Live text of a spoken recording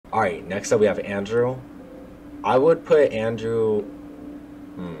Alright, next up we have Andrew. I would put Andrew.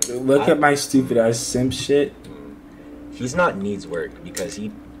 Look at my stupid ass simp shit. He's not needs work because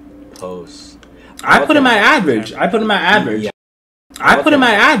he posts. I put him at average. I put him at average. Yeah. I put him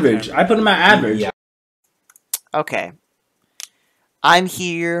at average. I put him at average. Yeah. Okay. I'm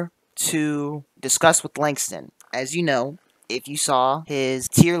here to discuss with Langston. As you know, if you saw his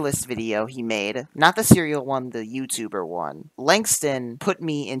tier list video he made, not the serial one, the YouTuber one, Langston put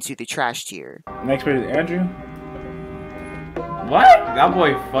me into the trash tier. Next person is Andrew. What? That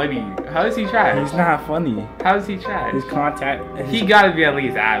boy funny. How is he trash? He's not funny. How is he trash? His contact. He gotta be at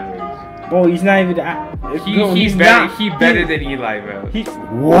least average. Bro, he's not even that. He's better than Eli, bro.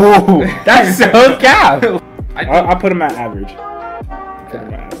 Whoa, that's so cap. I'll put him at average.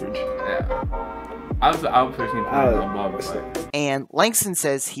 Yeah. I'll personally put him above. But. And Langston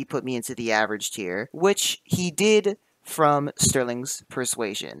says he put me into the average tier, which he did from Sterling's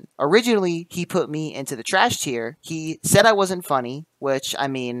persuasion. Originally, he put me into the trash tier. He said I wasn't funny, which, I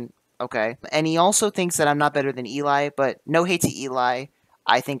mean, okay. And he also thinks that I'm not better than Eli, but no hate to Eli.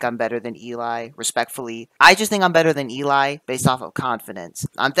 I think I'm better than Eli, respectfully. I just think I'm better than Eli based off of confidence.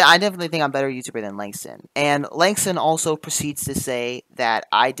 I definitely think I'm a better YouTuber than Langston. And Langston also proceeds to say that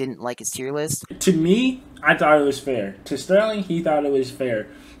I didn't like his tier list. To me, I thought it was fair. To Sterling, he thought it was fair.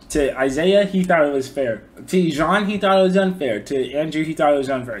 To Isaiah, he thought it was fair. To Jean, he thought it was unfair. To Andrew, he thought it was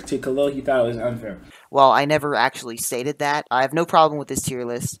unfair. To Khalil, he thought it was unfair. Well, I never actually stated that. I have no problem with this tier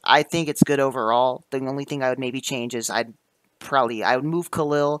list. I think it's good overall. The only thing I would maybe change is I would move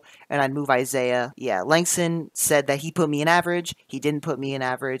Khalil and I'd move Isaiah. Yeah, Langston said that he put me in average. He didn't put me in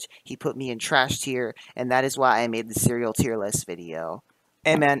average. He put me in trash tier, and that is why I made the serial tier list video.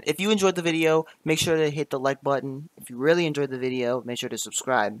 And man, if you enjoyed the video, make sure to hit the like button. If you really enjoyed the video, make sure to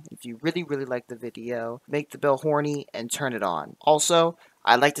subscribe. If you really, really like the video, make the bell horny and turn it on. Also,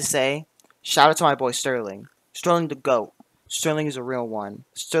 I'd like to say, shout out to my boy Sterling. Sterling the GOAT. Sterling is a real one.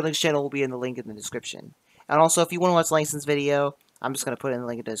 Sterling's channel will be in the link in the description. And also, if you want to watch Langston's video, I'm just going to put in the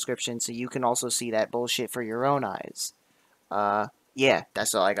link in the description so you can also see that bullshit for your own eyes. Yeah,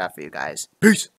 that's all I got for you guys. Peace!